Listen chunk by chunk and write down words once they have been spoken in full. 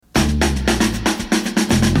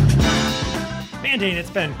Dane,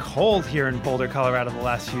 it's been cold here in Boulder, Colorado the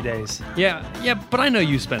last few days. Yeah, but I know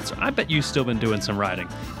you, Spencer. I bet you've still been doing some riding.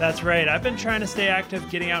 That's right. I've been trying to stay active,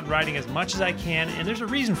 getting out and riding as much as I can, and there's a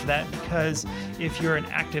reason for that, because if you're an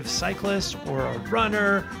active cyclist or a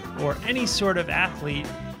runner or any sort of athlete,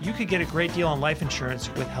 you could get a great deal on life insurance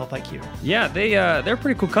with Health IQ. Yeah, they're a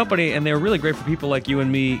pretty cool company, and they're really great for people like you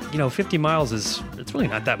and me. 50 miles it's really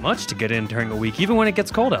not that much to get in during a week, even when it gets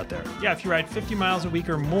cold out there. Yeah, if you ride 50 miles a week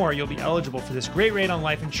or more, you'll be eligible for this great rate on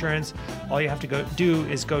life insurance. All you have to do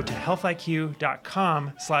is go to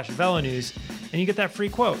healthiq.com/VeloNews, and you get that free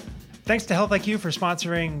quote. Thanks to Health IQ for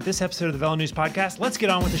sponsoring this episode of the Velo News Podcast. Let's get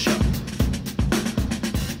on with the show.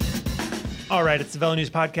 All right, it's the Velo News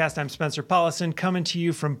Podcast. I'm Spencer Paulison, coming to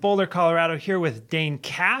you from Boulder, Colorado, here with Dane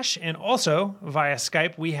Cash. And also via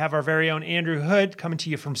Skype, we have our very own Andrew Hood coming to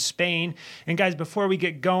you from Spain. And guys, before we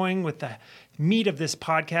get going with the meat of this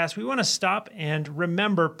podcast, we want to stop and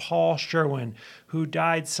remember Paul Sherwin, who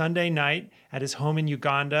died Sunday night at his home in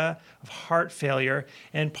Uganda of heart failure.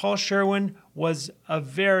 And Paul Sherwin was a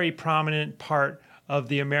very prominent part of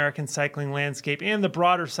the American cycling landscape and the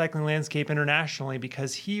broader cycling landscape internationally,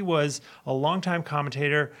 because he was a longtime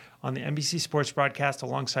commentator on the NBC Sports broadcast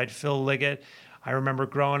alongside Phil Liggett. I remember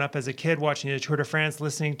growing up as a kid watching the Tour de France,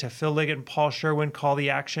 listening to Phil Liggett and Paul Sherwin call the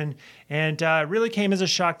action, and it really came as a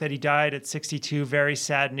shock that he died at 62. Very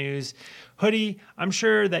sad news. Hoodie, I'm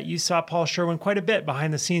sure that you saw Paul Sherwin quite a bit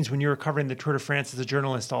behind the scenes when you were covering the Tour de France as a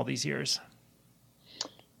journalist all these years.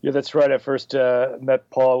 Yeah, that's right. I first met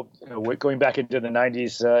Paul going back into the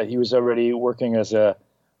 90s. He was already working as a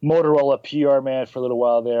Motorola PR man for a little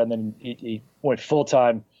while there, and then he went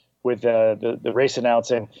full-time with the race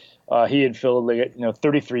announcing. He and Phil Liggett,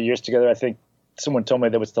 33 years together. I think someone told me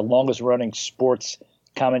that was the longest-running sports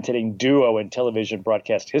commentating duo in television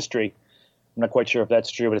broadcast history. I'm not quite sure if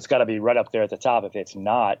that's true, but it's got to be right up there at the top if it's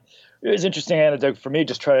not. It was an interesting anecdote for me,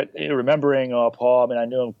 just remembering Paul. I mean, I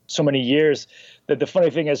knew him so many years that the funny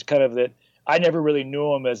thing is kind of that I never really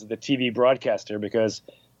knew him as the TV broadcaster, because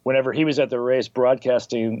whenever he was at the race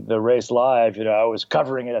broadcasting the race live, I was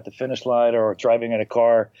covering it at the finish line or driving in a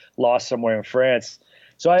car lost somewhere in France.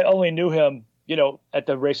 So I only knew him, at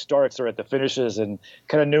the race starts or at the finishes, and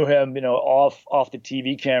kind of knew him, off the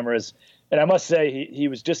TV cameras. And I must say he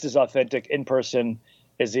was just as authentic in person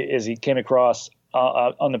as he came across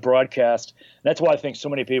on the broadcast. And that's why I think so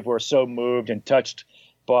many people were so moved and touched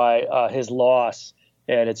by his loss.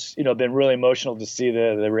 And it's been really emotional to see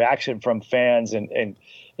the reaction from fans and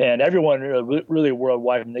everyone really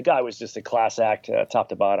worldwide. And the guy was just a class act, top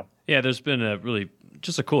to bottom. Yeah, there's been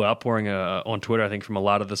just a cool outpouring on Twitter, I think, from a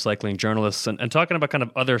lot of the cycling journalists, and talking about kind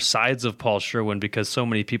of other sides of Paul Sherwin, because so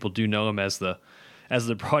many people do know him as the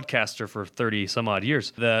broadcaster for 30 some odd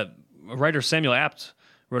years. The writer Samuel Apt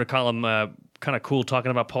wrote a column kind of cool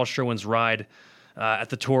talking about Paul Sherwin's ride at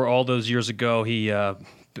the Tour all those years ago. He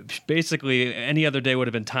basically any other day would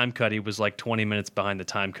have been time cut. He was like 20 minutes behind the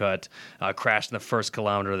time cut, crashed in the first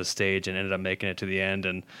kilometer of the stage and ended up making it to the end.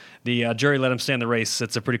 And the jury let him stay in the race.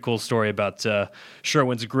 It's a pretty cool story about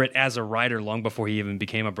Sherwin's grit as a rider long before he even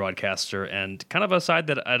became a broadcaster, and kind of a side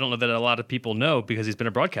that I don't know that a lot of people know because he's been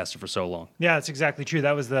a broadcaster for so long. Yeah, that's exactly true.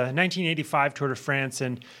 That was the 1985 Tour de France,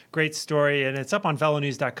 and great story. And it's up on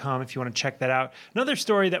velonews.com if you want to check that out. Another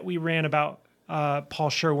story that we ran about Paul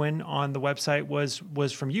Sherwin on the website was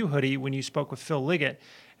from you, Hoodie, when you spoke with Phil Liggett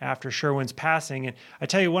after Sherwin's passing. And I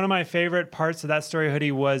tell you, one of my favorite parts of that story,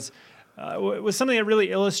 Hoodie, was something that really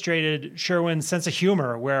illustrated Sherwin's sense of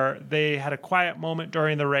humor, where they had a quiet moment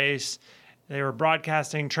during the race. They were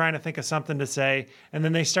broadcasting, trying to think of something to say, and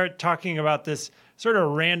then they start talking about this sort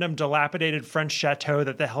of random, dilapidated French chateau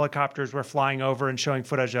that the helicopters were flying over and showing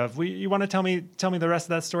footage of. You want to tell me the rest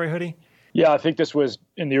of that story, Hoodie? Yeah, I think this was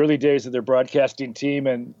in the early days of their broadcasting team.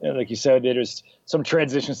 And like you said, there was some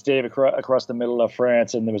transition stage across the middle of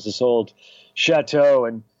France. And there was this old chateau,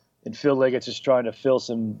 and Phil Liggett's just trying to fill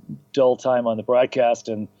some dull time on the broadcast.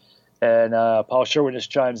 And Paul Sherwin just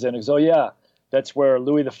chimes in and goes, "Oh, yeah, that's where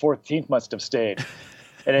Louis XIV must have stayed."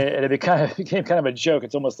 And it became kind of a joke.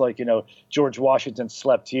 It's almost like, George Washington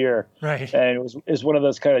slept here. Right. And it was one of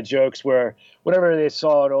those kind of jokes where whenever they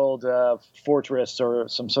saw an old fortress or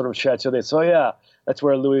some sort of chateau, they said, "Oh, yeah, that's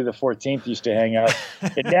where Louis XIV used to hang out."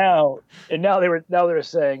 and now they were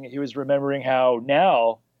saying he was remembering how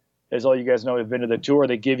now, as all you guys know, have been to the Tour,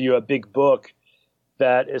 they give you a big book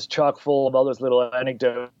that is chock full of all those little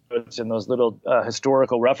anecdotes and those little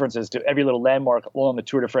historical references to every little landmark along the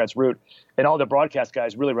Tour de France route. And all the broadcast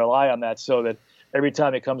guys really rely on that, so that every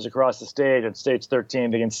time it comes across the stage at stage 13,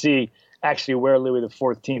 they can see actually where Louis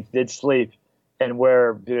XIV did sleep and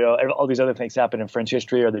where all these other things happen in French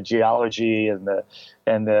history, or the geology and the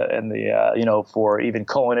for even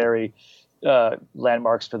culinary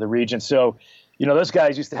landmarks for the region. So, those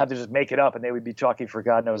guys used to have to just make it up, and they would be talking for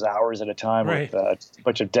God knows hours at a time with a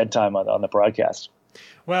bunch of dead time on the broadcast.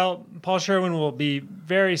 Well, Paul Sherwin will be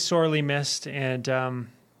very sorely missed, and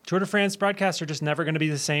Tour de France broadcasts are just never going to be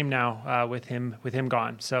the same now with him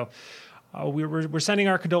gone. So we're sending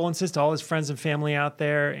our condolences to all his friends and family out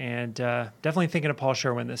there, and definitely thinking of Paul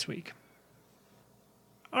Sherwin this week.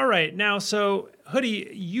 All right, now, so Hoodie,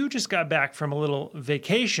 you just got back from a little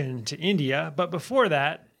vacation to India, but before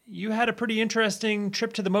that, you had a pretty interesting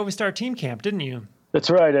trip to the Movistar team camp, didn't you? That's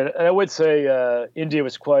right, and I would say India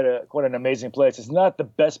was quite an amazing place. It's not the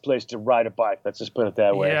best place to ride a bike. Let's just put it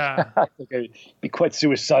that way. Yeah, I think it'd be quite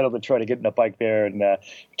suicidal to try to get in a bike there, and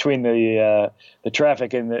between the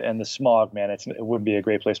traffic and the smog, man, it wouldn't be a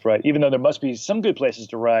great place to ride. Even though there must be some good places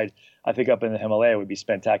to ride, I think up in the Himalaya would be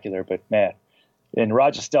spectacular. But man, in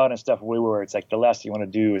Rajasthan and stuff where we were, it's like the last thing you want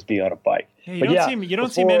to do is be on a bike. Yeah, you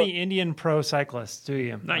don't see many Indian pro cyclists, do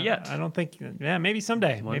you? Not yet. I don't think. Yeah, maybe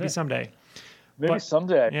someday. Maybe someday.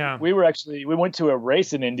 Yeah. We went to a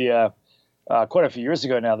race in India quite a few years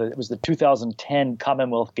ago now. It was the 2010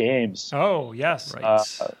 Commonwealth Games. Oh, yes. Right.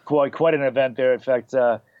 Quite an event there. In fact,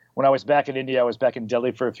 when I was back in India, I was back in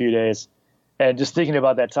Delhi for a few days. And just thinking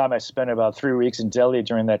about that time, I spent about 3 weeks in Delhi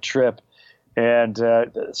during that trip. And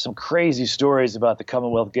some crazy stories about the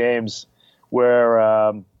Commonwealth Games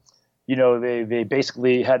where, they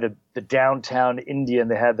basically had the downtown India, and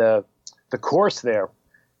they had the course there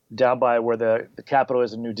down by where the capital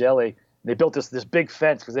is in New Delhi. They built this big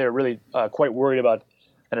fence because they were really quite worried about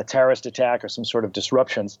a terrorist attack or some sort of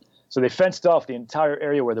disruptions. So they fenced off the entire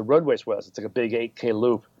area where the roadways was. It's like a big 8K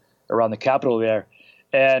loop around the capital there.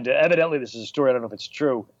 And evidently, this is a story, I don't know if it's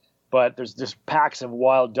true, but there's just packs of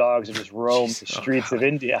wild dogs that just roam the streets of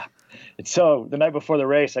India. And so the night before the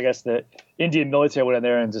race, I guess the Indian military went in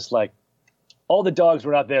there and just all the dogs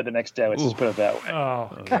were not there the next day. Let's just put it that way.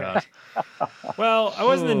 Oh God. Well, I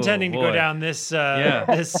wasn't intending to go down this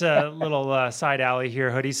little side alley here,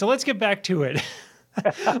 Hoodie. So let's get back to it.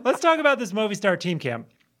 Let's talk about this Movistar team camp.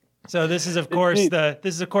 So this is of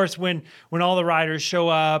course when all the riders show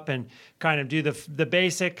up and kind of do the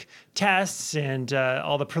basic tests and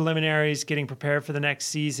all the preliminaries, getting prepared for the next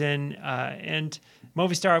season. And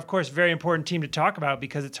Movistar, of course, very important team to talk about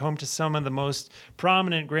because it's home to some of the most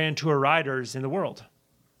prominent Grand Tour riders in the world.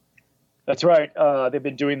 That's right. They've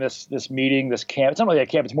been doing this meeting, this camp. It's not really a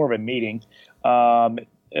camp; it's more of a meeting, kind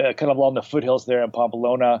of along the foothills there in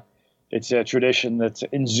Pamplona. It's a tradition that's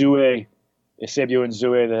Nzue, Eusebio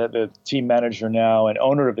Nzue, the team manager now and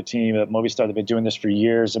owner of the team at Movistar. They've been doing this for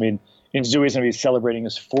years. I mean, Nzue is going to be celebrating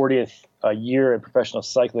his 40th year in professional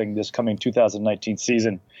cycling this coming 2019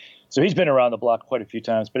 season. So he's been around the block quite a few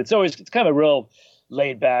times, but it's kind of a real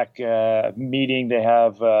laid back meeting. They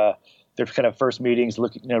have their kind of first meetings,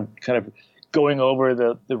 kind of going over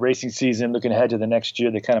the racing season, looking ahead to the next year.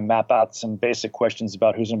 They kind of map out some basic questions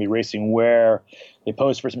about who's going to be racing where. They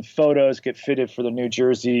pose for some photos, get fitted for the new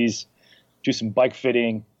jerseys, do some bike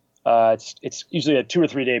fitting. It's usually a 2 or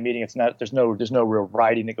 3 day meeting. There's no real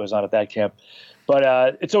riding that goes on at that camp.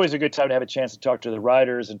 But it's always a good time to have a chance to talk to the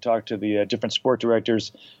riders and talk to the different sport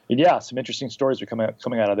directors. And yeah, some interesting stories are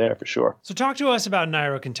coming out of there for sure. So talk to us about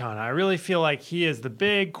Nairo Quintana. I really feel like he is the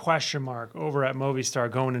big question mark over at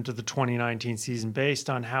Movistar going into the 2019 season based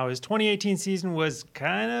on how his 2018 season was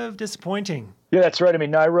kind of disappointing. Yeah, that's right. I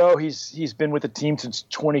mean, Nairo, he's been with the team since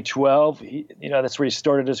 2012. That's where he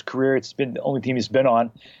started his career. It's been the only team he's been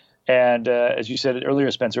on. And as you said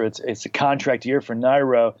earlier, Spencer, it's a contract year for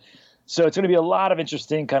Nairo. So it's going to be a lot of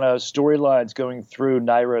interesting kind of storylines going through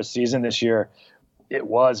Nairo's season this year. It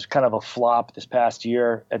was kind of a flop this past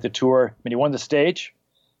year at the Tour. I mean, he won the stage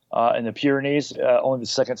in the Pyrenees, only the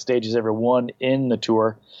second stage he's ever won in the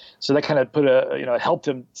Tour. So that kind of helped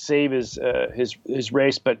him save his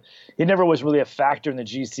race, but he never was really a factor in the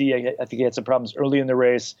GC. I think he had some problems early in the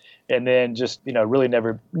race, and then just really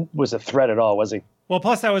never was a threat at all, was he? Well,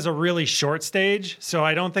 plus that was a really short stage, so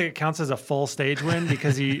I don't think it counts as a full stage win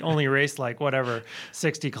because he only raced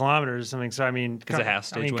 60 kilometers or something. So I mean, it's a half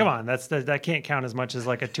stage win. Come on, that can't count as much as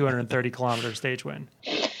like a 230 kilometer stage win.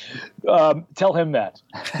 Tell him that.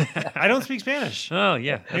 I don't speak Spanish. Oh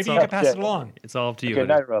yeah, maybe you can pass it along. It's all up to you. Okay,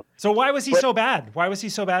 Nairo. So why was he so bad? Why was he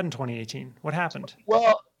so bad in 2018? What happened?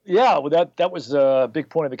 Well, that was a big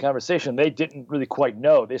point of the conversation. They didn't really quite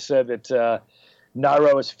know. They said that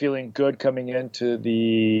Nairo is feeling good coming into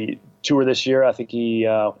the Tour this year. I think he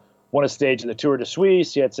won a stage in the Tour de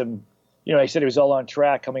Suisse. He had some, he said he was all on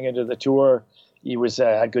track coming into the Tour. He was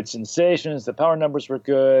had good sensations. The power numbers were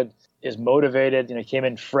good. Is motivated. He came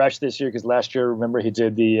in fresh this year because last year, remember, he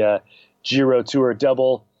did the Giro Tour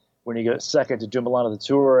double when he got second to Dumoulin of the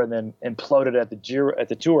Tour and then imploded at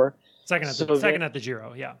the Tour. Second at the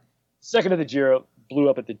Giro, yeah. Second at the Giro, blew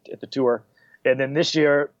up at the Tour, and then this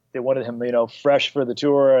year they wanted him, fresh for the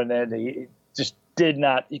Tour, and then he just could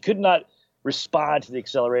not respond to the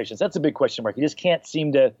accelerations. That's a big question mark. He just can't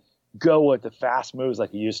seem to go with the fast moves like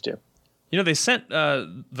he used to. They sent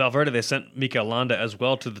Valverde, they sent Mikel Landa as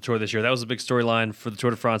well to the Tour this year. That was a big storyline for the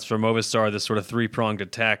Tour de France for Movistar, this sort of three-pronged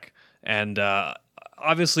attack. And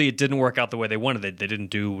obviously it didn't work out the way they wanted. They didn't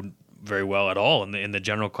do very well at all in the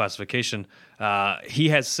general classification.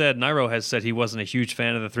 Nairo has said he wasn't a huge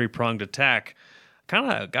fan of the three-pronged attack. Kind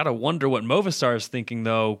of got to wonder what Movistar is thinking,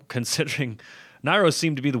 though, considering Nairo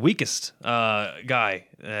seemed to be the weakest guy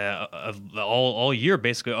of all year,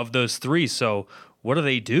 basically, of those three. So what do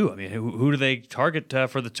they do? I mean, who do they target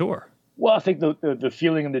for the Tour? Well, I think the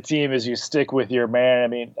feeling in the team is you stick with your man. I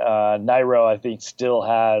mean, Nairo, I think, still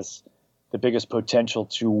has the biggest potential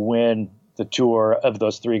to win the Tour of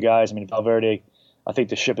those three guys. I mean, Valverde, I think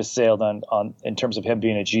the ship has sailed on in terms of him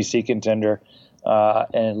being a GC contender.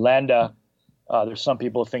 And Landa, there's some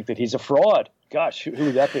people who think that he's a fraud. Gosh, who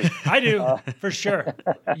would that be? I do, for sure.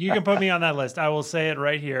 You can put me on that list. I will say it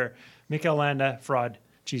right here. Mikel Landa, fraud,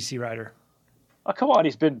 GC rider. Oh, come on.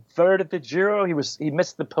 He's been third at the Giro. He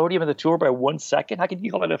missed the podium of the Tour by 1 second. How can you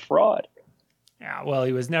call it a fraud? Yeah, well,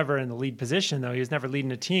 he was never in the lead position, though. He was never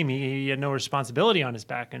leading a team. He had no responsibility on his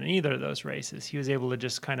back in either of those races. He was able to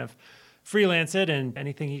just kind of freelance it, and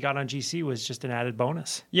anything he got on GC was just an added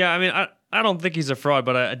bonus. Yeah, I mean, I don't think he's a fraud,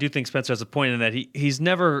 but I do think Spencer has a point in that he's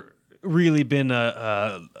never really been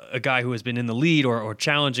a guy who has been in the lead or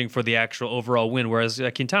challenging for the actual overall win, whereas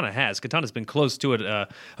Quintana has. Quintana's been close to it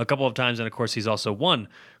a couple of times, and of course he's also won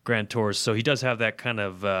Grand Tours, so he does have that kind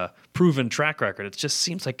of proven track record. It just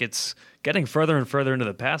seems like it's getting further and further into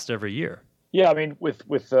the past every year. Yeah, I mean, with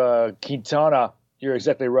Quintana, you're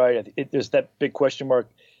exactly right. There's that big question mark.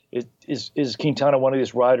 Is Quintana one of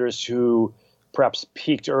these riders who perhaps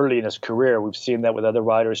peaked early in his career? We've seen that with other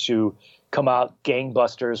riders who come out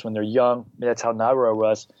gangbusters when they're young. I mean, that's how Nairo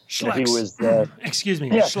was. Schlex. He was, excuse me,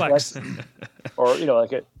 yeah, Schlex. Or,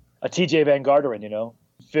 like a TJ Van Garderen,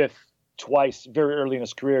 fifth twice very early in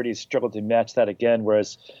his career, and he struggled to match that again.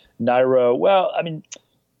 Whereas Nairo, well, I mean,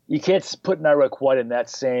 you can't put Nairo quite in that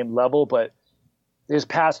same level, but his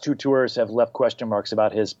past two tours have left question marks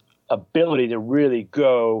about his ability to really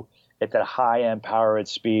go at that high-end power and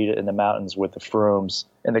speed in the mountains with the Froomes.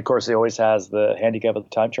 And, of course, he always has the handicap of the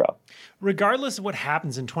time trial. Regardless of what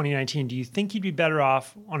happens in 2019, do you think he'd be better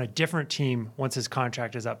off on a different team once his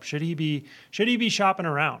contract is up? Should he be shopping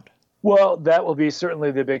around? Well, that will be certainly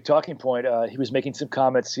the big talking point. He was making some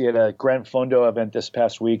comments. He had a Gran Fondo event this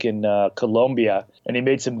past week in Colombia, and he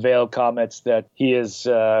made some veiled comments that he is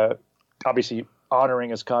obviously honoring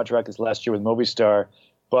his contract this last year with Movistar,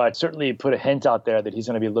 but certainly put a hint out there that he's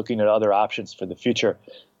going to be looking at other options for the future.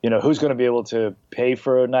 Who's going to be able to pay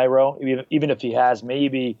for Nairo? Even if he has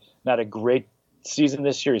maybe not a great season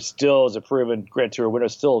this year, he still is a proven Grand Tour winner,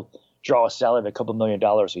 still draw a salary of $2 million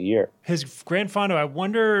a year. His Gran Fondo, I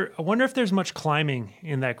wonder if there's much climbing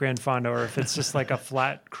in that Gran Fondo, or if it's just like a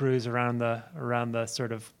flat cruise around the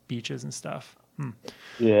sort of beaches and stuff.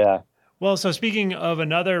 Yeah. Well, so speaking of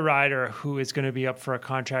another rider who is going to be up for a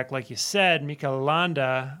contract, like you said, Mikel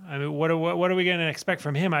Landa, I mean, what are we going to expect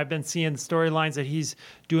from him? I've been seeing storylines that he's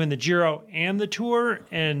doing the Giro and the Tour,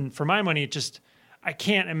 and for my money, I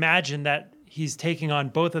can't imagine that he's taking on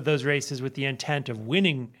both of those races with the intent of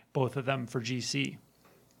winning both of them for GC.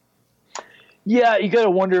 Yeah, you got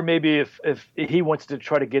to wonder maybe if he wants to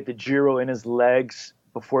try to get the Giro in his legs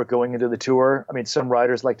before going into the Tour. I mean, some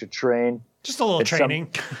riders like to train. Just a little training.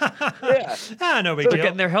 Yeah. No big deal. They're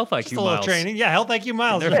getting their health IQ Just a little miles. training. Yeah, health IQ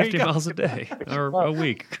miles. They're 50 miles a day or a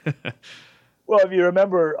week. Well, if you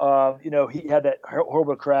remember, he had that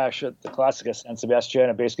horrible crash at the Classica San Sebastian,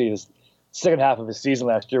 and basically his second half of his season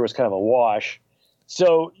last year was kind of a wash.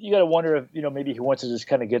 So you got to wonder if, maybe he wants to just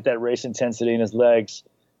kind of get that race intensity in his legs,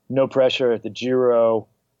 no pressure at the Giro,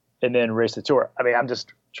 and then race the Tour. I mean, I'm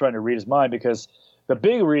just trying to read his mind, because the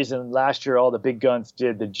big reason last year all the big guns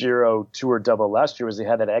did the Giro Tour double last year was they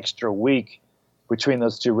had that extra week between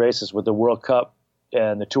those two races with the World Cup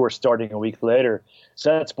and the Tour starting a week later.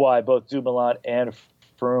 So that's why both Dumoulin and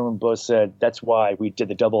Froome both said that's why we did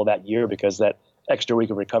the double that year, because that extra week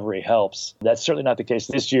of recovery helps. That's certainly not the case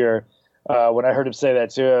this year. When I heard him say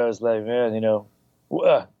that too, I was like, man,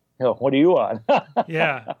 what are you on?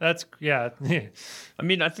 Yeah. I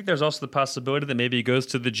mean, I think there's also the possibility that maybe he goes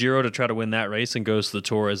to the Giro to try to win that race and goes to the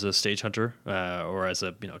Tour as a stage hunter or as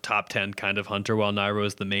a top 10 kind of hunter while Nairo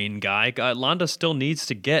is the main guy. Landa still needs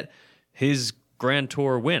to get his Grand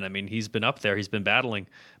Tour win. I mean, he's been up there, he's been battling,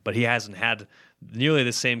 but he hasn't had nearly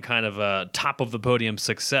the same kind of top of the podium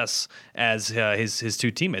success as his two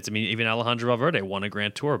teammates. I mean, even Alejandro Valverde won a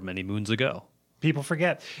Grand Tour many moons ago. People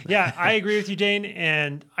forget. Yeah, I agree with you, Dane.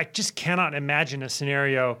 And I just cannot imagine a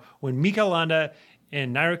scenario when Mikel Landa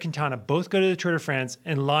and Nairo Quintana both go to the Tour de France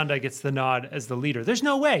and Landa gets the nod as the leader. There's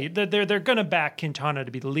no way. They're going to back Quintana to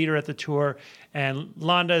be the leader at the Tour. And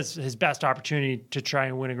Landa's his best opportunity to try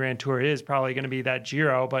and win a Grand Tour is probably going to be that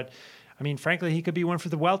Giro. But I mean, frankly, he could be one for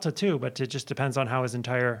the Vuelta too, but it just depends on how his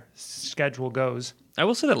entire schedule goes. I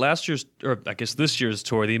will say that last year's, or I guess this year's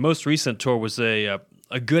tour, the most recent tour was a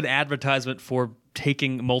good advertisement for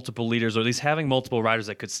taking multiple leaders, or at least having multiple riders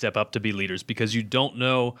that could step up to be leaders, because you don't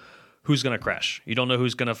know who's going to crash. You don't know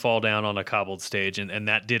who's going to fall down on a cobbled stage, and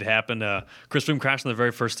that did happen. Chris Froome crashed on the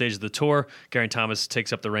very first stage of the Tour. Geraint Thomas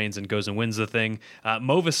takes up the reins and goes and wins the thing.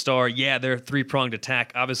 Movistar, their three-pronged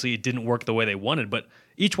attack, obviously it didn't work the way they wanted, but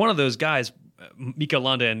each one of those guys, Mikel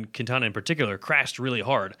Landa and Quintana in particular, crashed really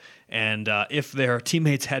hard. And if their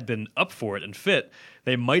teammates had been up for it and fit,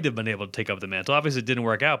 they might have been able to take up the mantle. Obviously, it didn't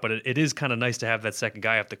work out, but it is kind of nice to have that second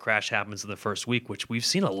guy if the crash happens in the first week, which we've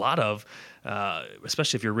seen a lot of,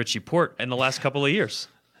 especially if you're Richie Porte, in the last couple of years.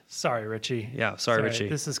 Sorry, Richie. Yeah, sorry, Richie.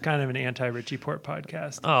 This is kind of an anti-Richie Porte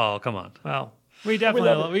podcast. Oh, come on. Well, we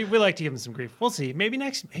definitely we like to give him some grief. We'll see. Maybe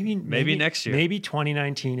next year. Maybe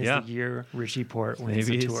 2019 is the year Richie Porte wins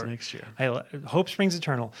the Tour. Next year. Hope springs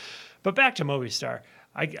eternal. But back to Movistar.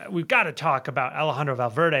 We've got to talk about Alejandro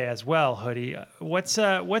Valverde as well, Hoodie. What's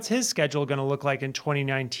his schedule going to look like in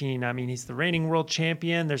 2019? I mean, he's the reigning world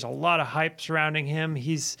champion. There's a lot of hype surrounding him.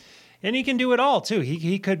 And he can do it all too.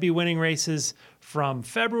 He could be winning races from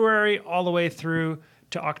February all the way through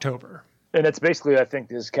to October. And it's basically, I think,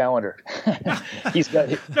 his calendar.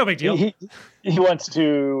 No big deal. He wants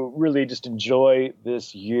to really just enjoy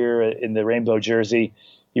this year in the rainbow jersey.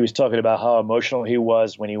 He was talking about how emotional he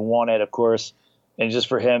was when he won it, of course, and just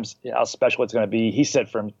for him, how special it's going to be. He said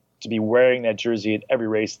for him to be wearing that jersey at every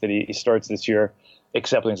race that he starts this year,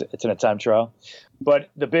 except when it's in a time trial. But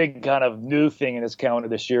the big kind of new thing in his calendar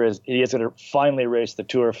this year is he is going to finally race the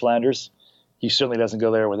Tour of Flanders. He certainly doesn't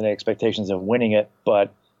go there with any expectations of winning it,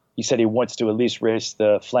 but he said he wants to at least race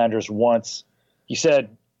the Flanders once. He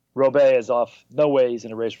said Roubaix is off. No way he's going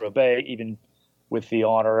to race Roubaix, even with the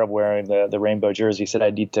honor of wearing the rainbow jersey. He said, I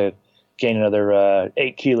need to gain another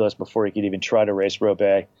 8 kilos before he could even try to race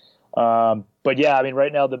Roubaix. But yeah, I mean,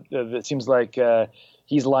 right now it seems like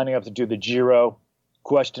he's lining up to do the Giro,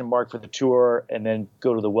 question mark for the Tour, and then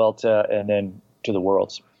go to the Vuelta, and then to the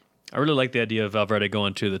Worlds. I really like the idea of Valverde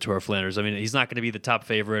going to the Tour of Flanders. I mean, he's not going to be the top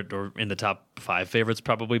favorite or in the top 5 favorites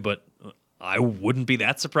probably, but I wouldn't be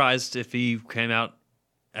that surprised if he came out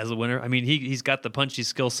as a winner. I mean, he's got the punchy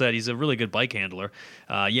skill set. He's a really good bike handler.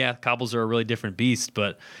 Cobbles are a really different beast,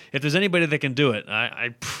 but if there's anybody that can do it,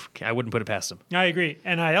 I wouldn't put it past him. I agree.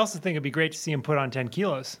 And I also think it'd be great to see him put on 10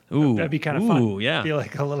 kilos. Ooh. That'd be kind of fun. Yeah. Be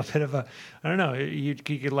like a little bit of I don't know, you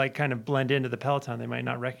could like kind of blend into the peloton. They might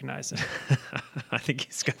not recognize it. I think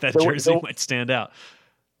he's got that jersey might stand out.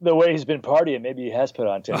 The way he's been partying, maybe he has put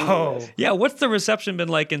on 10. Oh. Yeah, what's the reception been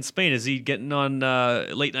like in Spain? Is he getting on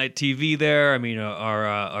late night TV there? I mean,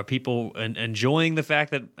 are people enjoying the fact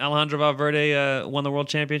that Alejandro Valverde won the World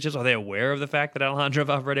Championships? Are they aware of the fact that Alejandro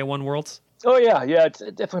Valverde won Worlds? Oh, yeah.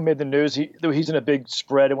 It definitely made the news. He's in a big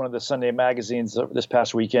spread in one of the Sunday magazines this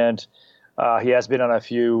past weekend. He has been on a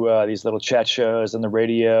few these little chat shows on the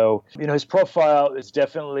radio. You know, his profile is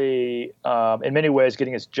definitely, in many ways,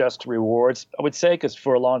 getting its just rewards, I would say, because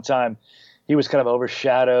for a long time, he was kind of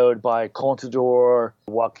overshadowed by Contador,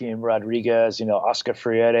 Joaquim Rodriguez, Oscar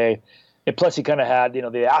Freire. And plus, he kind of had,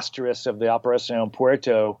 the asterisk of the Operación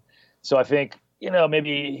Puerto. So I think,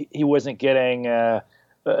 maybe he wasn't getting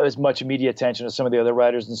as much media attention as some of the other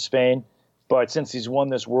riders in Spain. But since he's won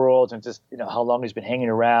this World and just, how long he's been hanging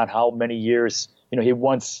around, how many years, he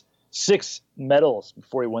won 6 medals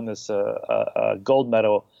before he won this gold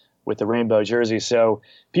medal with the rainbow jersey. So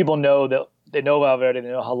people know that they know Valverde, they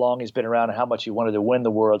know how long he's been around and how much he wanted to win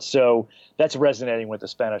the World. So that's resonating with the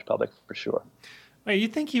Spanish public for sure. Wait, you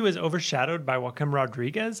think he was overshadowed by Joaquim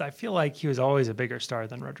Rodriguez? I feel like he was always a bigger star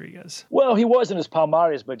than Rodriguez. Well, he was in his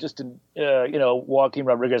Palmares, but just Joaquim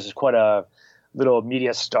Rodriguez is quite a little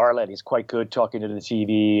media starlet. He's quite good talking to the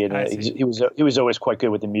TV, and he was always quite good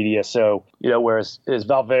with the media. So whereas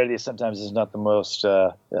Valverde sometimes is not the most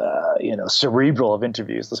cerebral of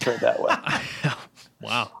interviews. Let's put it that way.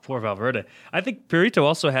 Wow, poor Valverde. I think Perito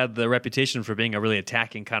also had the reputation for being a really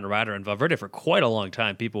attacking kind of rider, and Valverde for quite a long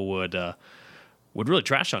time, people would really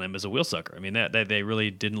trash on him as a wheel sucker. I mean, they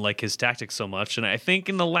really didn't like his tactics so much. And I think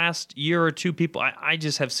in the last year or two, I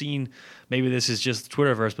just have seen, maybe this is just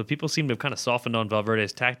Twitterverse, but people seem to have kind of softened on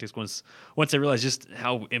Valverde's tactics once they realize just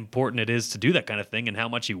how important it is to do that kind of thing and how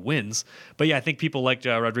much he wins. But yeah, I think people liked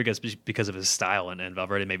Rodriguez because of his style, and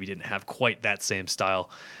Valverde maybe didn't have quite that same style,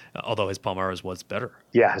 although his Palmares was better.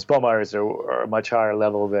 Yeah, his Palmares are a much higher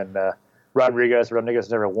level than Rodriguez. Rodriguez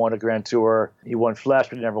never won a Grand Tour. He won Flash,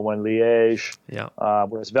 but he never won Liège. Yeah.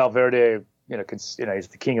 Whereas Valverde, he's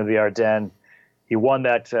the king of the Ardennes. He won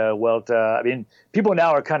that Vuelta. I mean, people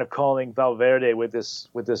now are kind of calling Valverde with this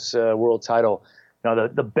world title,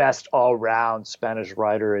 the best all-round Spanish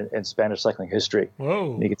rider in Spanish cycling history.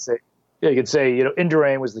 Whoa. And you could say,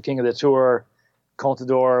 Indurain was the king of the Tour.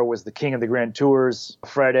 Contador was the king of the Grand Tours.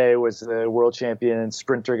 Friday was the world champion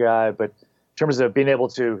sprinter guy. But in terms of being able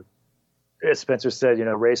to, as Spencer said,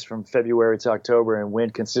 race from February to October and win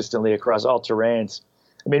consistently across all terrains.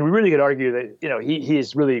 I mean, we really could argue that, he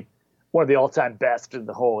is really one of the all-time best in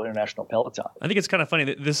the whole international peloton. I think it's kind of funny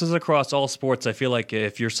that this is across all sports. I feel like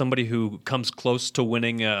if you're somebody who comes close to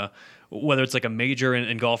winning, whether it's like a major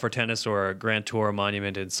in golf or tennis or a Grand Tour, a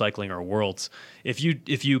monument in cycling or Worlds, if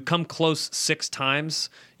you come close 6 times,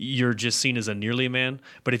 you're just seen as a nearly man.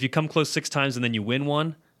 But if you come close 6 times and then you win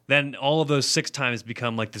one, then all of those 6 times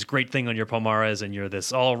become like this great thing on your Palmares, and you're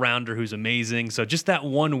this all-rounder who's amazing. So just that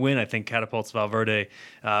one win, I think, catapults Valverde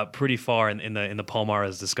pretty far in the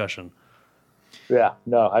Palmares discussion. Yeah,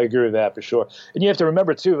 no, I agree with that for sure. And you have to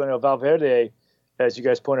remember, too, Valverde, as you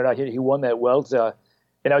guys pointed out, he won that Vuelta.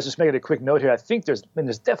 And I was just making a quick note here. I think there's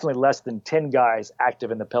definitely less than 10 guys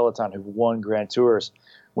active in the peloton who've won Grand Tours.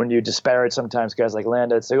 When you disparage sometimes guys like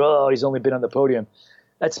Landa and say, oh, he's only been on the podium.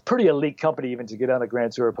 That's pretty elite company even to get on the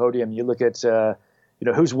Grand Tour podium. You look at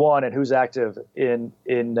who's won and who's active in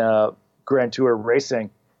Grand Tour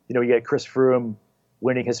racing. You get Chris Froome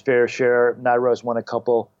winning his fair share. Nairo's won a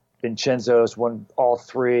couple. Vincenzo's won all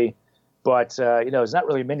 3. But, there's not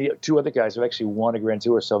really 2 other guys who actually won a Grand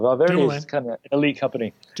Tour. So Valverde is kind of an elite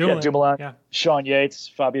company. Dumoulin. Yeah. Sean Yates,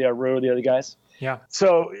 Fabio Aru, the other guys. Yeah.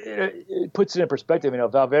 So it puts it in perspective.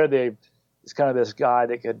 Valverde is kind of this guy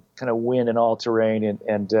that could kind of win in all terrain.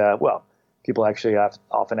 And people actually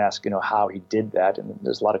often ask, how he did that. And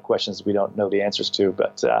there's a lot of questions we don't know the answers to.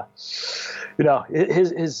 But,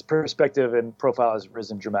 his perspective and profile has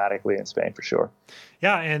risen dramatically in Spain for sure.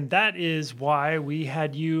 Yeah, and that is why we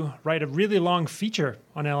had you write a really long feature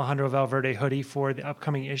on Alejandro Valverde hoodie for the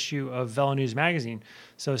upcoming issue of Velo News magazine.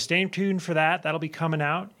 So stay tuned for that. That'll be coming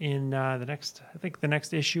out in the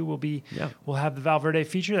next issue we'll have the Valverde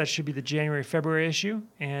feature. That should be the January-February issue.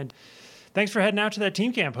 And thanks for heading out to that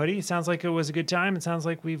team camp, hoodie. It sounds like it was a good time. It sounds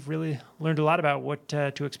like we've really learned a lot about what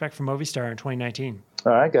to expect from Movistar in 2019.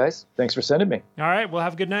 All right, guys. Thanks for sending me. All right. Well,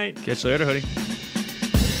 have a good night. Catch you later, hoodie.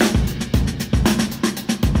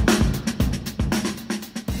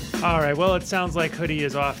 All right. Well, it sounds like Hoodie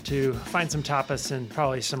is off to find some tapas and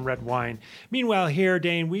probably some red wine. Meanwhile, here,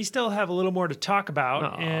 Dane, we still have a little more to talk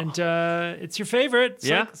about, and it's your favorite,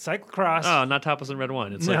 cyclocross. Oh, not tapas and red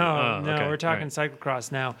wine. It's we're talking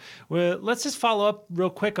cyclocross now. Well, let's just follow up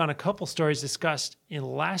real quick on a couple stories discussed in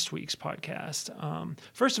last week's podcast.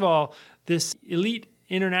 First of all, this elite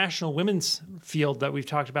international women's field that we've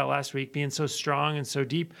talked about last week being so strong and so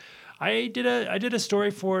deep. I did a story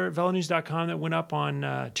for velonews.com that went up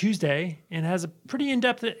on Tuesday and has a pretty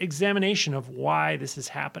in-depth examination of why this is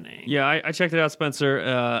happening. Yeah, I checked it out, Spencer,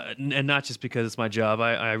 and not just because it's my job.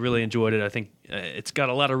 I really enjoyed it. I think it's got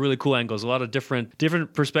a lot of really cool angles, a lot of different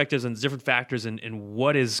perspectives and different factors in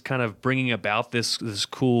what is kind of bringing about this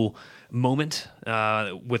cool moment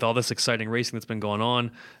with all this exciting racing that's been going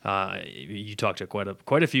on. You talked to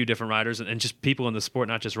quite a few different riders and just people in the sport,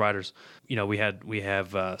 not just riders. We have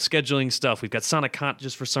scheduling stuff. We've got Sonic Kant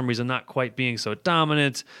just for some reason not quite being so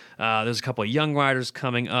dominant. There's a couple of young riders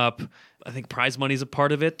coming up. I think prize money's a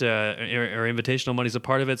part of it, or invitational money's a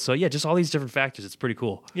part of it. So yeah, just all these different factors. It's pretty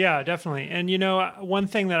cool. Yeah, definitely. And one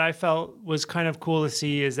thing that I felt was kind of cool to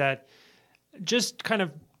see is that just kind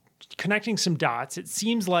of connecting some dots, it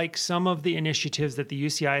seems like some of the initiatives that the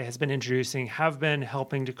UCI has been introducing have been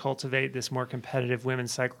helping to cultivate this more competitive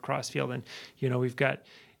women's cyclocross field. And, we've got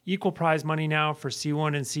equal prize money now for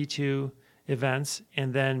C1 and C2 events.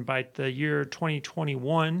 And then by the year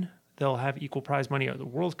 2021, they'll have equal prize money at the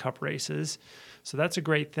World Cup races. So that's a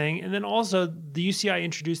great thing. And then also the UCI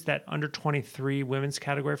introduced that under 23 women's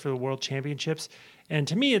category for the World Championships. And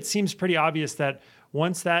to me, it seems pretty obvious that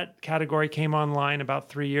once that category came online about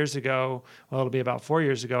 3 years ago, well, it'll be about 4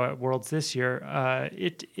 years ago at Worlds this year,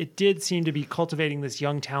 it did seem to be cultivating this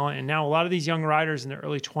young talent. And now a lot of these young riders in their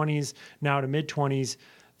early 20s, now to mid-20s,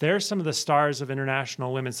 they're some of the stars of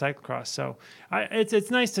international women's cyclocross. So it's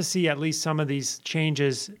nice to see at least some of these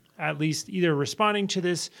changes, at least either responding to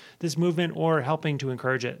this movement or helping to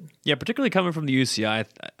encourage it. Yeah, particularly coming from the UCI.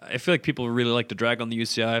 I feel like people really like to drag on the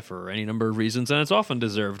UCI for any number of reasons, and it's often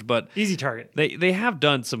deserved. But easy target. They have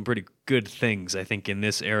done some pretty good things, I think, in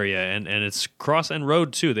this area, and it's cross and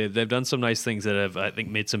road too. They've done some nice things that have, I think,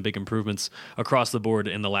 made some big improvements across the board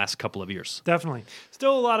in the last couple of years. Definitely.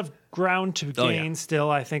 Still a lot of ground to gain still,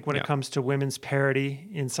 I think, when it comes to women's parity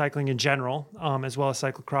in cycling in general, as well as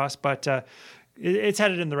cyclocross. But it's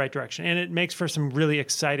headed in the right direction, and it makes for some really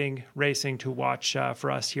exciting racing to watch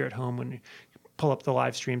for us here at home when we pull up the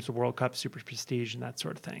live streams, the World Cup, Super Prestige, and that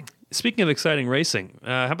sort of thing. Speaking of exciting racing,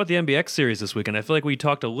 how about the MBX series this weekend? I feel like we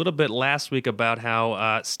talked a little bit last week about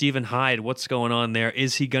how Stephen Hyde, what's going on there?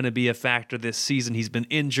 Is he going to be a factor this season? He's been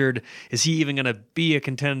injured. Is he even going to be a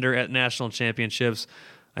contender at national championships?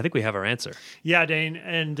 I think we have our answer. Yeah, Dane,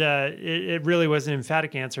 and it really was an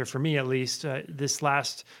emphatic answer for me, at least. This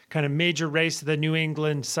last kind of major race of the New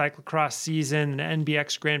England cyclocross season,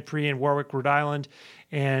 NBX Grand Prix in Warwick, Rhode Island,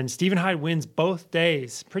 and Stephen Hyde wins both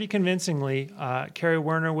days pretty convincingly. Kerry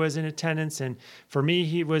Werner was in attendance, and for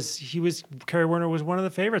me, Kerry Werner was one of the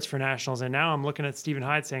favorites for nationals. And now I'm looking at Stephen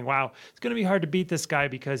Hyde saying, wow, it's going to be hard to beat this guy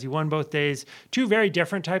because he won both days. Two very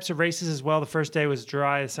different types of races as well. The first day was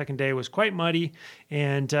dry. The second day was quite muddy.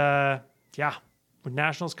 And with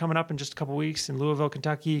nationals coming up in just a couple weeks in Louisville,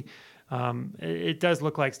 Kentucky, it does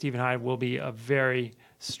look like Stephen Hyde will be a very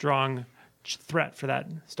strong threat for that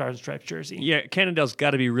Stars and Stripes jersey. Yeah, Cannondale's got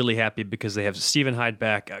to be really happy because they have Stephen Hyde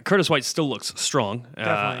back. Curtis White still looks strong.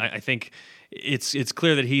 I think it's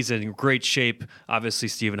clear that he's in great shape. Obviously,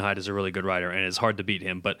 Stephen Hyde is a really good rider, and it's hard to beat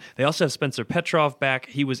him. But they also have Spencer Petrov back.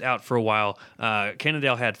 He was out for a while.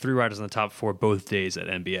 Cannondale had 3 riders in the top 4 both days at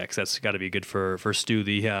NBX. That's got to be good for Stu,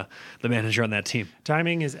 the manager on that team.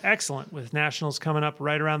 Timing is excellent with nationals coming up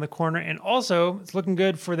right around the corner. And also, it's looking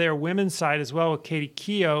good for their women's side as well, with Katie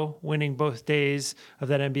Keogh winning both days of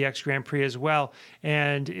that NBX Grand Prix as well.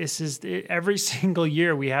 And every single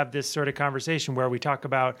year we have this sort of conversation where we talk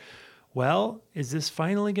about, well, is this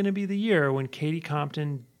finally going to be the year when Katie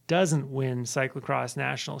Compton doesn't win cyclocross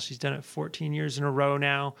nationals? She's done it 14 years in a row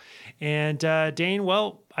now. And Dane,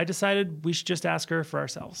 well, I decided we should just ask her for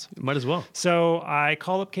ourselves. Might as well. So I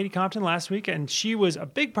called up Katie Compton last week, and she was a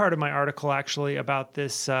big part of my article, actually, about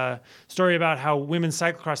this story about how women's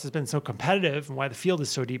cyclocross has been so competitive and why the field is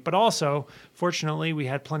so deep. But also, fortunately, we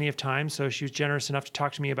had plenty of time, so she was generous enough to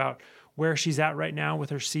talk to me about where she's at right now with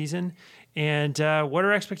her season and what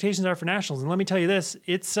her expectations are for nationals. And let me tell you this,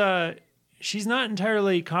 she's not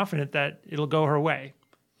entirely confident that it'll go her way.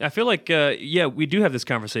 I feel like, we do have this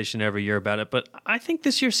conversation every year about it, but I think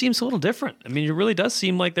this year seems a little different. I mean, it really does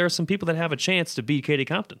seem like there are some people that have a chance to beat Katie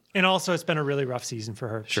Compton. And also, it's been a really rough season for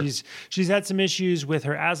her. Sure. She's had some issues with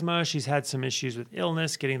her asthma. She's had some issues with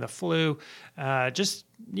illness, getting the flu.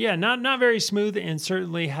 Not very smooth, and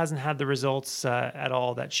certainly hasn't had the results at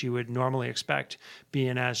all that she would normally expect,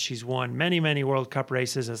 being as she's won many, many World Cup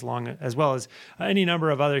races as well as any number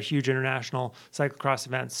of other huge international cyclocross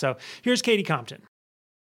events. So here's Katie Compton.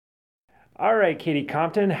 All right, Katie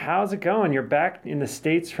Compton, how's it going? You're back in the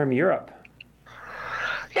States from Europe.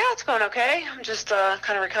 Yeah, it's going okay. I'm just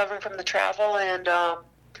kind of recovering from the travel and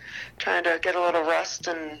trying to get a little rest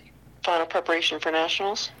and final preparation for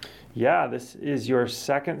nationals. Yeah, this is your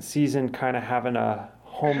second season kind of having a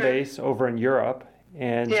home base over in Europe.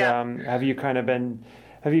 And have you kind of been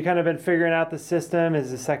figuring out the system? Is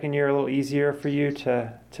the second year a little easier for you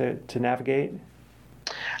to navigate?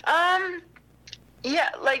 Yeah,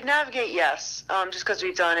 like navigate, yes. Just because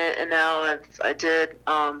we've done it, and now I did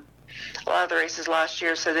a lot of the races last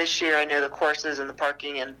year. So this year I know the courses and the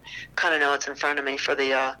parking, and kind of know what's in front of me for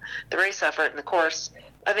the race effort and the course.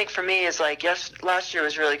 I think for me, it's like, yes, last year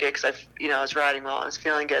was really good because I was riding well, I was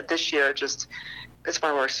feeling good. This year, it's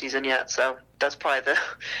my worst season yet. So that's probably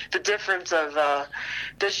the difference of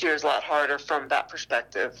this year is a lot harder from that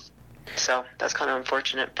perspective. So that's kind of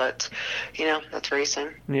unfortunate, but that's racing.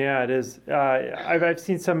 Yeah, it is. I've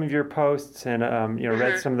seen some of your posts and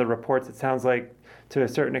read some of the reports. It sounds like to a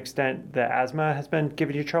certain extent the asthma has been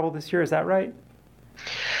giving you trouble this year. Is that right?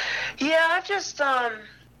 Yeah, I've just I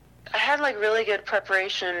had like really good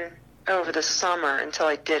preparation over the summer until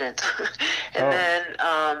I didn't, and then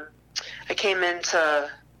I came into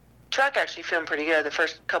track actually feeling pretty good. The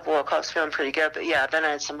first couple World Cups feeling pretty good, but yeah, then I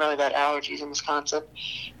had some really bad allergies in Wisconsin.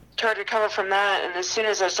 tried to recover from that, and as soon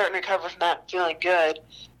as I started to recover from that, feeling good,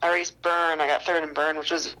 I raced Bern. I got third in Bern,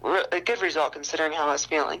 which was a good result considering how I was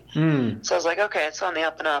feeling. So I was like, okay, it's on the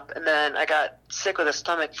up and up. And then I got sick with a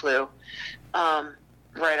stomach flu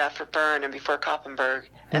right after Bern and before Koppenberg,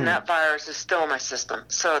 and that virus is still in my system.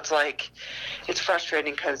 So it's like, it's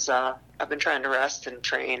frustrating because I've been trying to rest and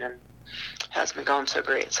train, and it hasn't been going so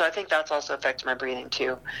great. So I think that's also affected my breathing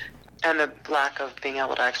too, and the lack of being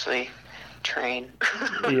able to actually train.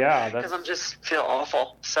 Yeah, because I'm just feel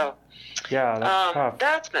awful. So yeah, that's tough.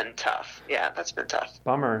 That's been tough. Yeah, that's been tough.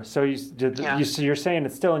 Bummer. So you're saying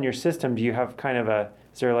it's still in your system. Do you have kind of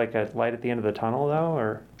is there like a light at the end of the tunnel though,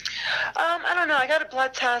 or? I don't know. I got a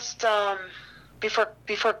blood test before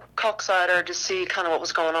Coxswatter to see kind of what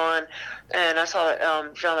was going on, and I saw that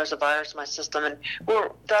found there's a virus in my system, and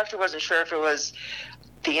the doctor wasn't sure if it was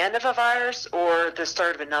the end of a virus or the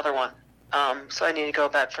start of another one. So I need to go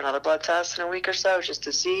back for another blood test in a week or so just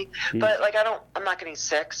to see. Jeez. But like I'm not getting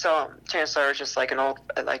sick, so chances are it's just like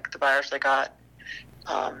the virus I got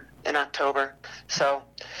in October. So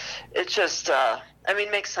it's just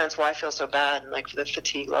it makes sense why I feel so bad and like the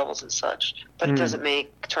fatigue levels and such. But it doesn't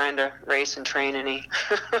make trying to race and train any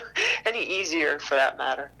easier for that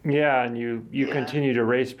matter. Yeah, and you continue to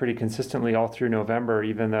race pretty consistently all through November,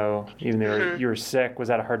 even though you were sick. Was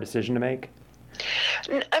that a hard decision to make?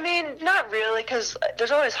 I mean, not really, because there's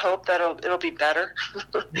always hope that it'll be better.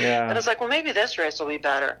 Yeah. And it's like, well, maybe this race will be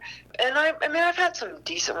better. And I've had some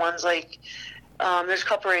decent ones. Like, there's a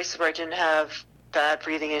couple races where I didn't have bad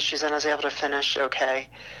breathing issues, and I was able to finish okay.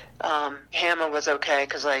 Hammer was okay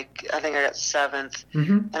because, like, I think I got 7th,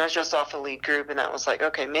 and I was just off the lead group, and that was like,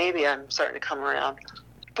 okay, maybe I'm starting to come around.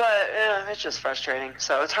 But it's just frustrating.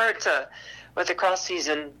 So it's hard to, with the cross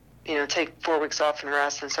season, take 4 weeks off and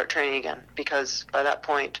rest and start training again, because by that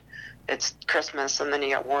point it's Christmas and then you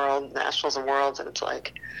got Nationals and Worlds, and it's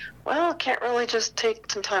like, well, can't really just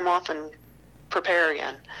take some time off and prepare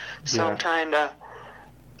again. So I'm trying to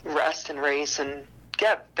rest and race and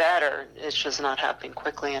get better. It's just not happening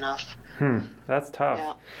quickly enough. That's tough.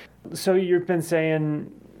 Yeah. So you've been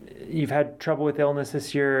saying you've had trouble with illness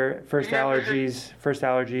this year, first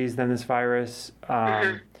allergies, then this virus.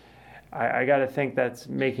 I got to think that's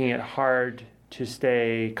making it hard to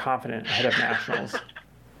stay confident ahead of Nationals.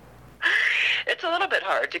 It's a little bit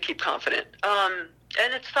hard to keep confident. And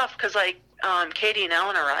it's tough because, like, Katie and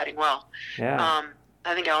Ellen are riding well. Yeah.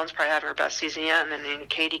 I think Ellen's probably having her best season yet, and then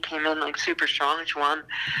Katie came in, like, super strong, and she won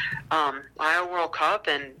Iowa World Cup,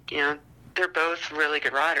 and, they're both really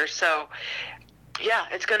good riders. So, yeah,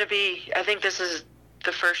 it's going to be – I think this is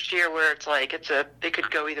the first year where it's like it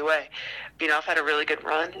could go either way. I've had a really good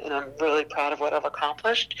run, and I'm really proud of what I've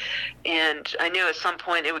accomplished. And I knew at some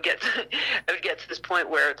point it would get to this point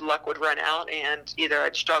where luck would run out, and either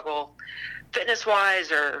I'd struggle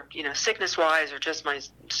fitness-wise or sickness-wise, or just my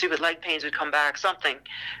stupid leg pains would come back, something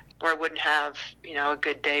where I wouldn't have a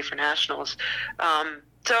good day for Nationals.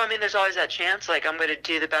 So there's always that chance. Like, I'm going to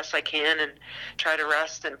do the best I can and try to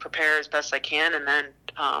rest and prepare as best I can, and then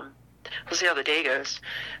we'll see how the day goes.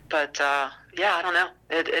 But I don't know.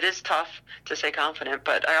 It is tough to stay confident,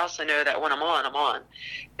 but I also know that when I'm on, I'm on.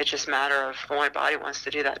 It's just a matter of what my body wants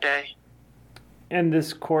to do that day. And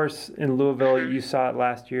this course in Louisville, you saw it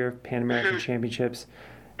last year, Pan American Championships.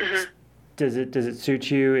 Does it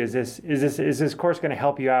suit you? Is this course going to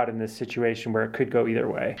help you out in this situation where it could go either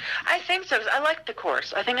way? I think so. I like the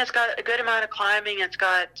course. I think it's got a good amount of climbing. It's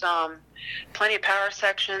got plenty of power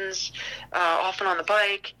sections, often on the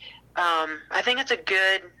bike. I think it's a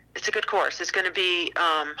good course. It's going to be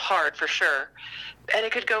hard for sure, and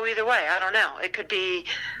it could go either way. I don't know. It could be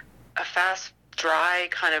a fast, dry,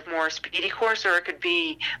 kind of more speedy course, or it could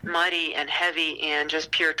be muddy and heavy and just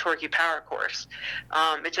pure torquey power course.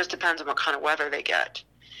 It just depends on what kind of weather they get.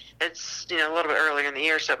 It's a little bit earlier in the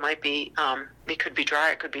year, so it might be it could be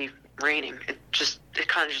dry, it could be raining. It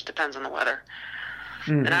kind of just depends on the weather.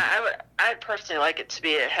 And I'd personally like it to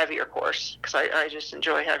be a heavier course because I just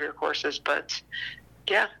enjoy heavier courses. But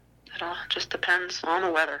yeah, it all just depends on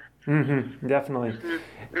the weather. Definitely.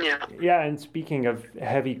 Yeah. Yeah, and speaking of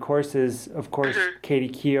heavy courses, of course, Katie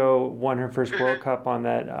Keough won her first World Cup on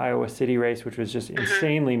that Iowa City race, which was just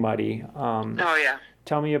insanely muddy. Oh yeah.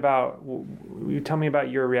 Tell me about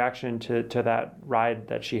your reaction to that ride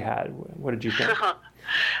that she had. What did you think?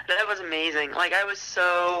 That was amazing. Like, I was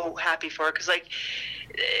so happy for her because, like,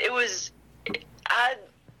 it was odd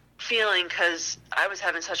feeling because I was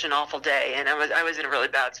having such an awful day and I was in a really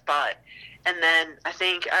bad spot. And then I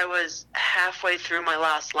think I was halfway through my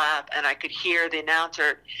last lap and I could hear the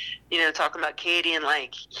announcer, talking about Katie and,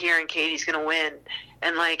 like, hearing Katie's going to win.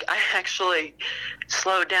 And, like, I actually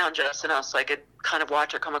slowed down just enough so I could kind of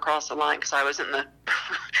watch her come across the line because I was in the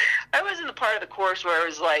I was in the part of the course where it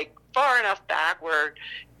was like far enough back where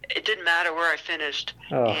it didn't matter where I finished,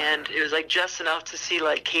 and it was like just enough to see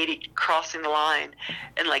like Katie crossing the line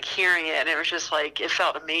and like hearing it, and it was just like it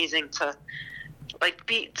felt amazing to like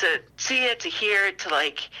to see it, to hear it, to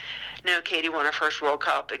like know Katie won her first World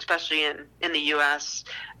Cup, especially in the U.S.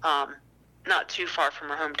 Not too far from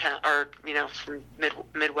her hometown, or from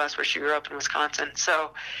Midwest where she grew up in Wisconsin.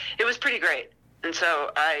 So it was pretty great, and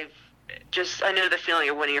so I know the feeling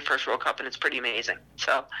of winning your first World Cup, and it's pretty amazing.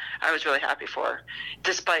 So I was really happy for her,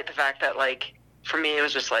 despite the fact that, like, for me, it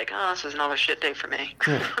was just like, oh, this is another shit day for me.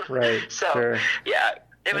 Right. So, sure. Yeah,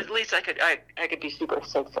 it was, at least I could be super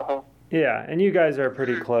stoked for her. Yeah, and you guys are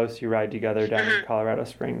pretty close. You ride together down in Colorado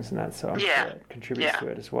Springs, and that, so I'm sure that contributes to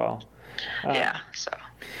it as well. So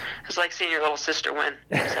it's like seeing your little sister win.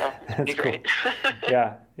 So it'd be great. Cool.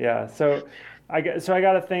 Yeah. So I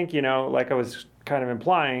got to think, like I was kind of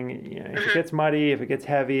implying, if it gets muddy, if it gets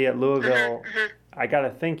heavy at Louisville, I got to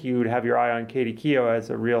think you'd have your eye on Katie Keough as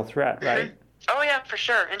a real threat, right? Oh yeah, for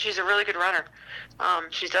sure. And she's a really good runner.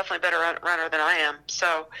 She's definitely a better runner than I am.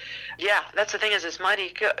 So yeah, that's the thing, is it's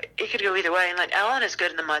muddy. It could go either way. And like Ellen is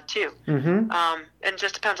good in the mud too. And it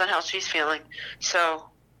just depends on how she's feeling. So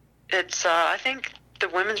it's I think the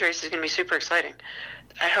women's race is going to be super exciting.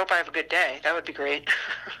 I hope I have a good day. That would be great.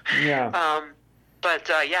 Yeah. But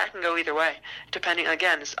yeah, it can go either way. Depending,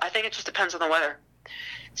 again, I think it just depends on the weather.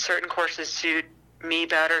 Certain courses suit me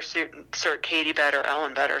better, suit Katie better,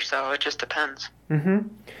 Ellen better. So it just depends.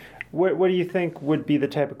 What do you think would be the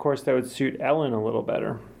type of course that would suit Ellen a little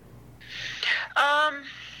better?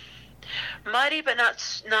 Muddy, but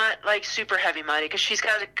not like super heavy muddy, because she's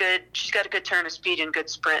got a good turn of speed and good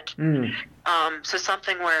sprint. So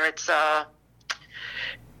something where it's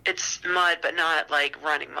mud, but not like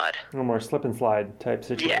running mud. A little more slip and slide type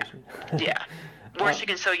situation. Yeah. Where she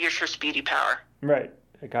can still use her speedy power. Right.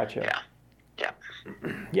 I gotcha. Yeah.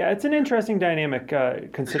 Yeah, it's an interesting dynamic,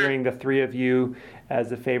 considering the three of you as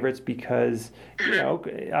the favorites, because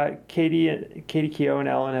Katie Keough and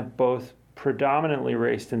Ellen have both predominantly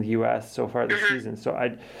raced in the U.S. so far this season.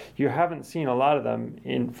 So you haven't seen a lot of them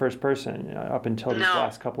in first person up until these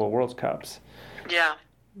last couple of World Cups. Yeah.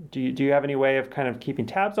 Do you have any way of kind of keeping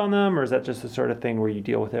tabs on them, or is that just the sort of thing where you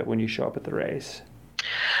deal with it when you show up at the race?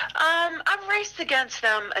 I've raced against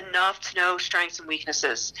them enough to know strengths and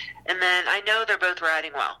weaknesses, and then I know they're both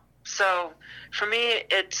riding well. So for me,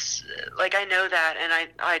 it's like I know that, and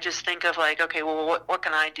I just think of like, okay, well, what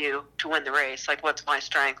can I do to win the race? Like, what's my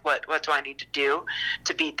strength? What do I need to do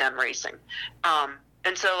to beat them racing?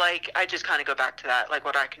 And so like I just kind of go back to that, like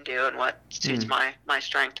what I can do and what suits my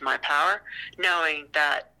strength and my power, knowing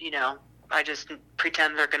that I just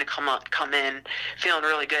pretend they're going to come in feeling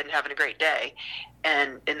really good and having a great day,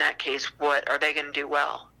 and in that case, what are they going to do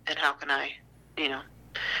well, and how can I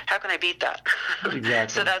beat that? Exactly.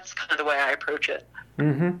 So that's kind of the way I approach it.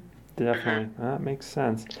 Definitely. That makes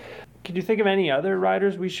sense. Could you think of any other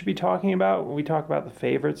riders we should be talking about when we talk about the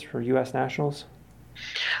favorites for U.S. Nationals?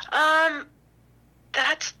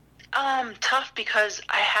 That's tough, because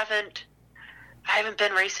I haven't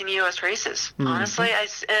been racing U.S. races, honestly.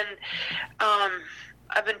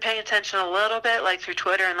 I've been paying attention a little bit, like through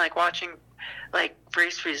Twitter and like watching like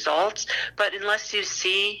race results, but unless you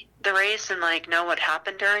see the race and like know what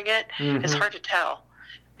happened during it, it's hard to tell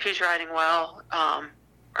who's riding well,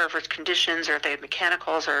 or if it's conditions, or if they have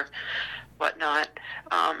mechanicals or whatnot.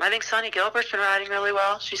 I think Sonny Gilbert's been riding really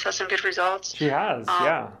well. She's had some good results. She has,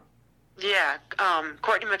 yeah. Yeah,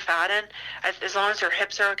 Courtney McFadden, as long as her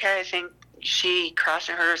hips are okay, I think she crashed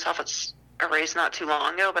and hurt herself at a race not too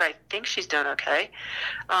long ago, but I think she's doing okay.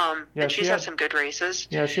 And she's had some good races.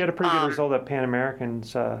 Yeah, she had a pretty good result at Pan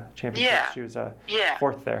American's championship. Yeah, she was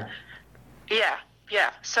fourth there.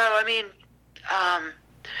 Yeah. So, I mean,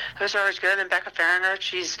 those are always good. And Becca Fahrenheit,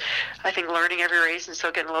 she's, I think, learning every race and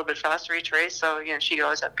still getting a little bit faster each race. So, she could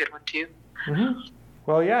always have a good one, too.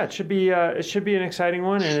 Well, yeah, it should be an exciting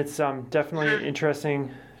one, and it's definitely an interesting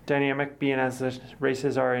dynamic, being as the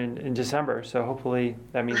races are in December. So hopefully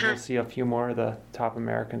that means we'll see a few more of the top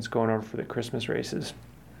Americans going over for the Christmas races.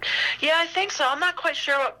 Yeah, I think so. I'm not quite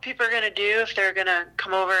sure what people are going to do, if they're going to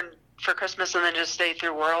come over for Christmas and then just stay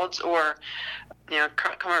through Worlds, or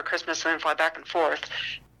come over Christmas and then fly back and forth.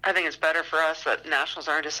 I think it's better for us that Nationals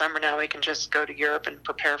are in December now. We can just go to Europe and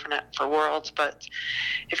prepare for Worlds. But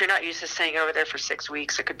if you're not used to staying over there for 6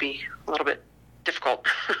 weeks, it could be a little bit difficult.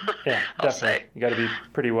 Yeah, definitely. You got to be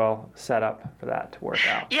pretty well set up for that to work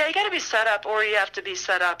out. Yeah, you got to be set up, or you have to be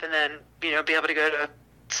set up and then be able to go to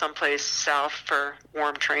someplace south for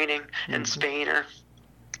warm training in Spain or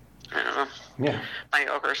I don't know, Yeah.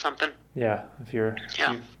 Mallorca or something. Yeah. If you've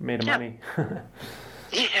made money.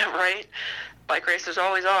 Yeah, right. Bike racers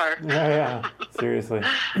always are. Yeah. Seriously.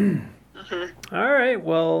 All right.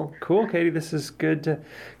 Well, cool, Katie. This is good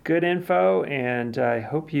info, and I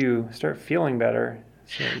hope you start feeling better.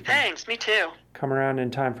 So you can Thanks. Me too. come around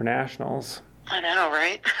in time for nationals. I know,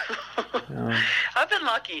 right? I've been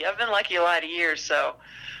lucky a lot of years, so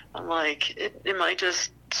I'm like, it might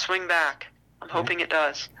just swing back. I'm hoping it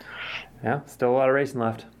does. Yeah. Still a lot of racing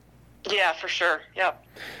left. Yeah, for sure. Yep.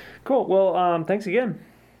 Cool. Well, thanks again.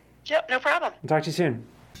 Yep, no problem. I'll talk to you soon.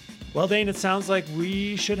 Well, Dane, it sounds like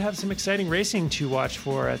we should have some exciting racing to watch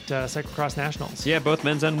for at Cyclocross Nationals. Yeah, both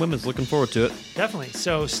men's and women's. Looking forward to it. Definitely.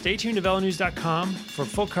 So stay tuned to VeloNews.com for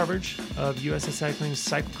full coverage of USA Cycling's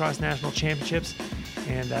Cyclocross National Championships.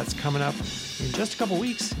 And that's coming up in just a couple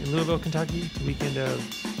weeks in Louisville, Kentucky, the weekend of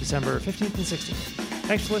December 15th and 16th.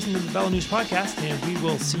 Thanks for listening to the Velo News Podcast, and we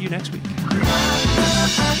will see you next week.